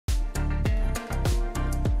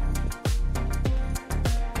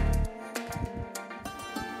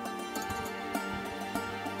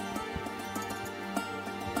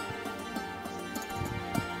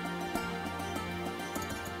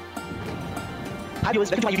Hi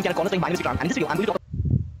viewers, welcome to my YouTube channel Cornerstone. My name is Vikram, and in this video I'm going to talk.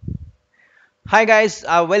 Hi guys,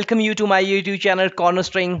 I welcome you to my YouTube channel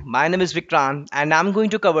Cornerstone. My name is Vikram and I'm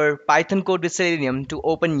going to cover Python code with Selenium to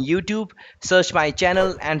open YouTube, search my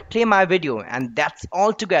channel and play my video, and that's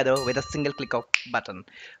all together with a single click of button.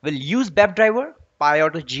 We'll use WebDriver,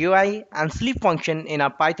 Pyautogui and sleep function in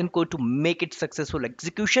our Python code to make it successful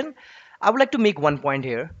execution. I would like to make one point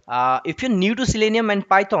here. If you're new to Selenium and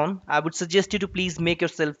Python, I would suggest you to please make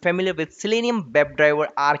yourself familiar with Selenium WebDriver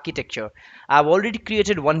architecture. I've already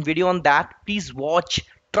created one video on that. Please watch.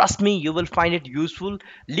 Trust me, you will find it useful.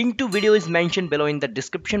 Link to video is mentioned below in the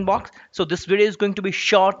description box. So this video is going to be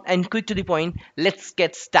short and quick to the point. Let's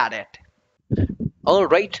get started. All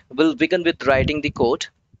right, we'll begin with writing the code.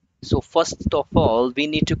 So first of all, we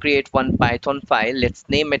need to create one Python file. Let's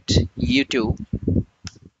name it YouTube.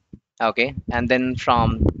 Okay, and then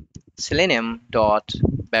from selenium dot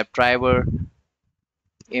WebDriver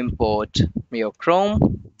import your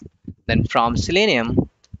Chrome. Then from selenium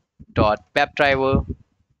dot WebDriver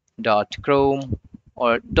dot Chrome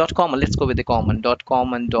or dot common, let's go with the common, dot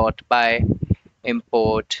common dot by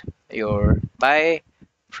import your by.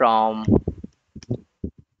 From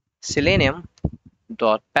selenium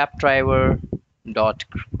dot WebDriver dot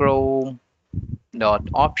Chrome dot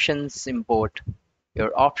options import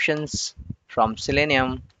your options. From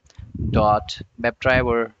selenium dot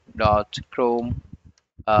WebDriver dot Chrome,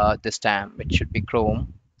 this time it should be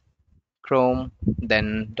Chrome,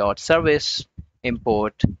 then dot service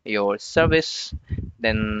import your service.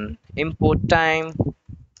 Then import time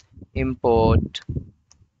import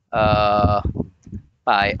by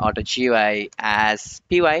Autoplay as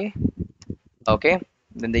py. Okay,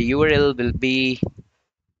 then the URL will be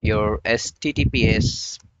your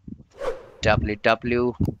https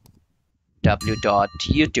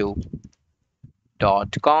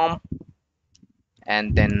www.youtube.com,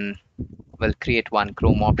 and then we'll create one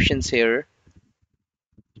Chrome options here.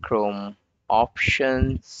 Chrome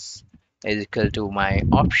options is equal to my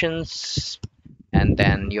options, and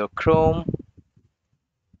then your Chrome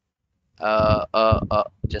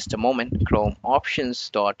just a moment, Chrome options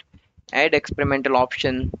dot add experimental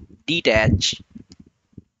option detach,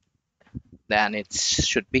 then it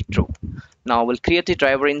should be true. Now we'll create the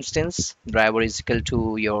driver instance. Driver is equal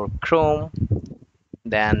to your Chrome,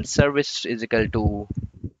 then service is equal to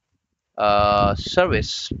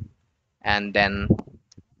service, and then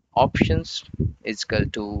options is equal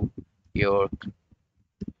to your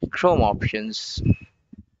Chrome options.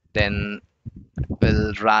 Then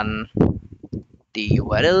we'll run the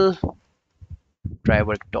URL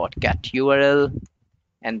driver.get URL,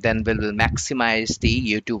 and then we will maximize the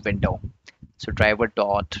YouTube window. So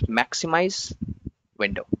driver.maximize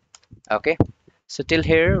window. Okay, so till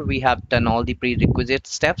here we have done all the prerequisite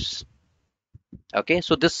steps. Okay,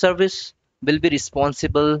 so this service will be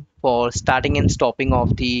responsible for starting and stopping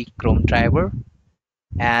of the Chrome driver,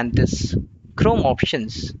 and this Chrome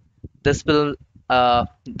options, this will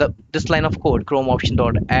this line of code, Chrome option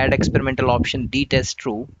dot add experimental option detest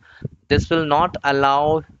true, this will not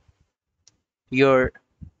allow your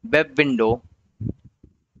web window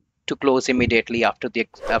to close immediately after the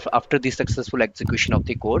successful execution of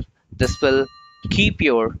the code. This will keep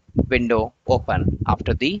your window open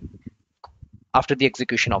after the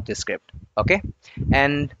execution of the script. Okay,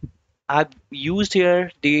 and I've used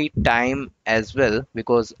here the time as well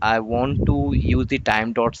because I want to use the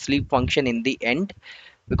time dot sleep function in the end,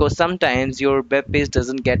 because sometimes your web page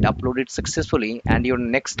doesn't get uploaded successfully and your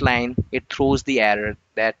next line it throws the error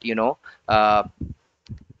that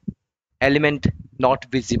element not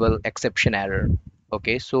visible exception error.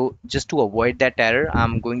 Okay, so just to avoid that error,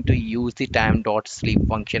 I'm going to use the time dot sleep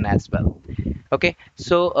function as well. Okay,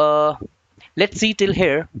 so let's see till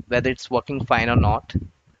here whether it's working fine or not.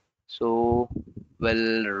 So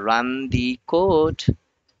we'll run the code.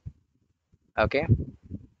 Okay,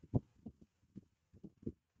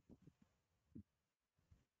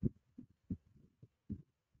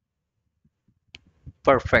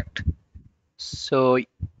 perfect. So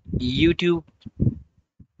YouTube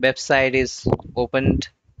website is opened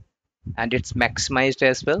and it's maximized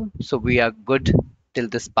as well, so we are good till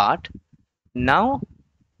this part. Now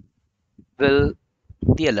will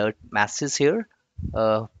the alert message here,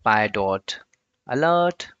 py dot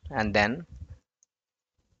alert, and then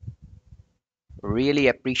really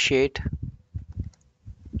appreciate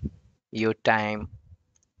your time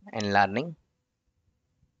and learning.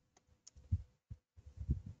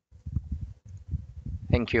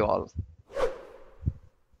 Thank you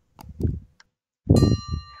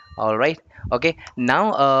all right. Okay,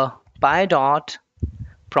 now py dot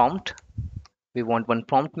prompt, we want one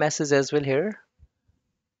prompt message as well here.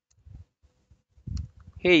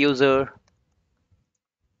 Hey user,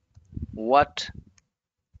 what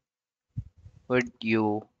would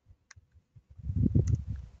you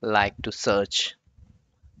like to search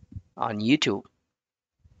on YouTube?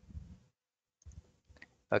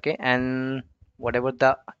 Okay, and whatever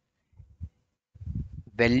the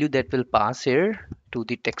value that will pass here to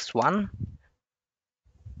the text one.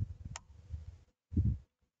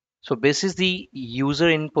 So this is the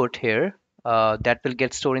user input here that will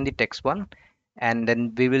get stored in the text one, and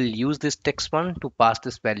then we will use this text one to pass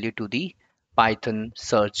this value to the Python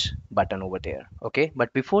search button over there. Okay,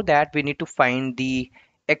 but before that we need to find the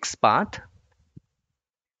XPath.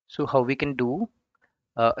 So how we can do?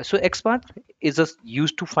 So XPath is just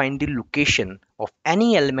used to find the location of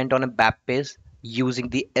any element on a web page using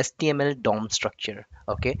the HTML DOM structure.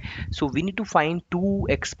 Okay, so we need to find two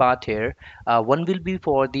XPath here. One will be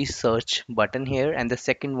for the search button here, and the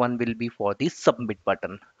second one will be for the submit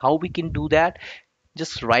button. How we can do that?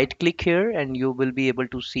 Just right click here, and you will be able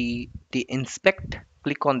to see the inspect.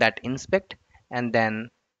 Click on that inspect, and then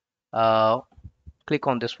uh, click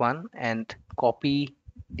on this one and copy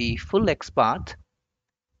the full XPath,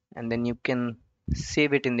 and then you can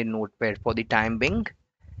save it in the notepad for the time being.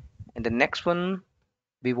 And the next one,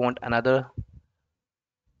 we want another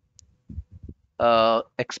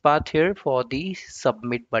XPath here for the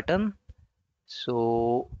submit button.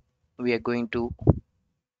 So we are going to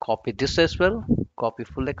copy this as well, copy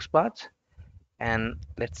full XPath, and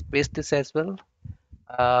let's paste this as well.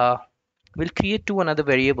 uh, we'll create two another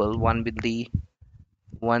variable. One will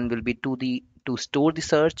be to store the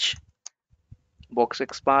search box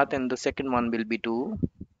XPath, and the second one will be to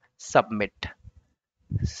submit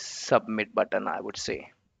button, I would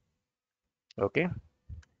say. Okay,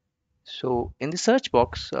 so in the search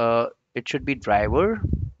box, it should be driver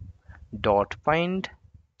dot find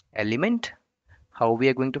element. How we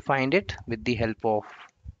are going to find it? With the help of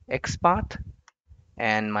XPath,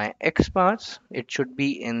 and my XPaths, it should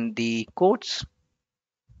be in the quotes.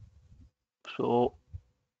 So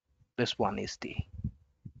this one is the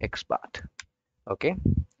XPath. Okay,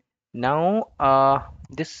 now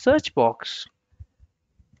this search box,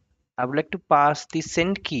 I would like to pass the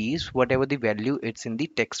send keys, whatever the value it's in the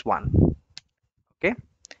text one. Okay,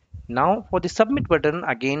 now for the submit button,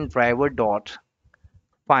 again driver dot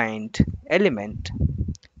find element,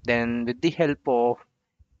 then with the help of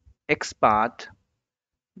XPath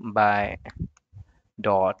by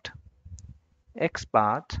dot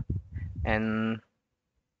XPath, and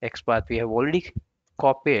XPath we have already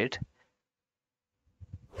copied,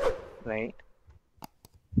 right?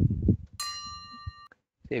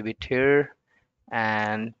 Save it here,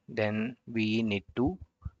 and then we need to,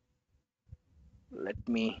 let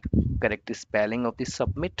me correct the spelling of the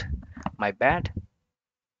submit, my bad.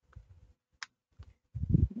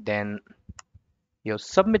 Then your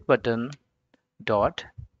submit button dot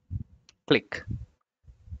click.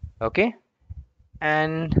 Okay,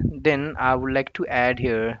 and then I would like to add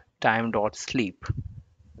here time dot sleep,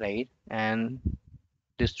 right? And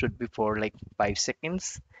this should be for like 5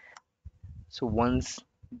 seconds. So once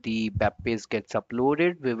the web page gets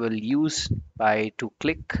uploaded, we will use by to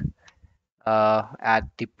click at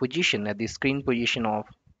the position, at the screen position of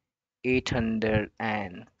 800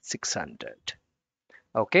 and 600.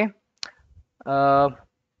 Okay, uh,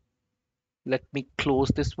 let me close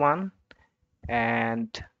this one,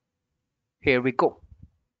 and here we go.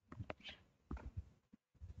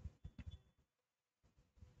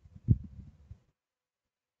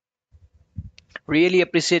 Really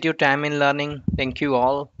appreciate your time in learning. Thank you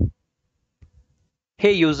all.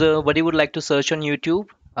 Hey user, what you would like to search on YouTube?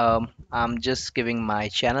 I'm just giving my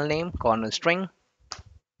channel name, corner string.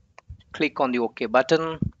 Click on the OK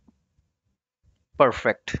button.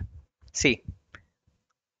 Perfect. See.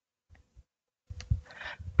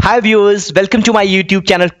 Hi viewers, welcome to my YouTube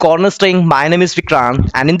channel Cornerstring. My name is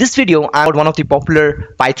Vikrant, and in this video I'm about one of the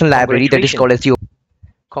popular Python library that is called as the.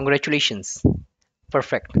 Congratulations.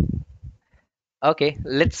 Perfect. Okay,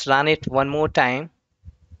 let's run it one more time.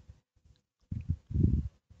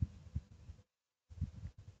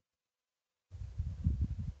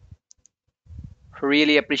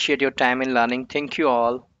 Really appreciate your time in learning. Thank you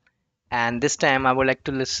all. And this time I would like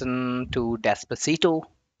to listen to Despacito,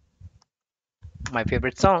 my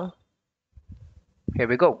favorite song. Here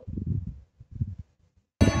we go.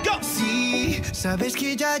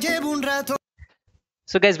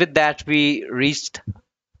 So guys, with that we reached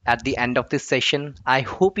at the end of this session. I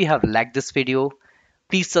hope you have liked this video.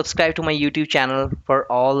 Please subscribe to my YouTube channel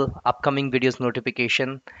for all upcoming videos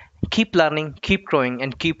notification. Keep learning, keep growing,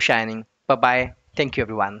 and keep shining. Bye bye. Thank you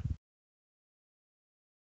everyone.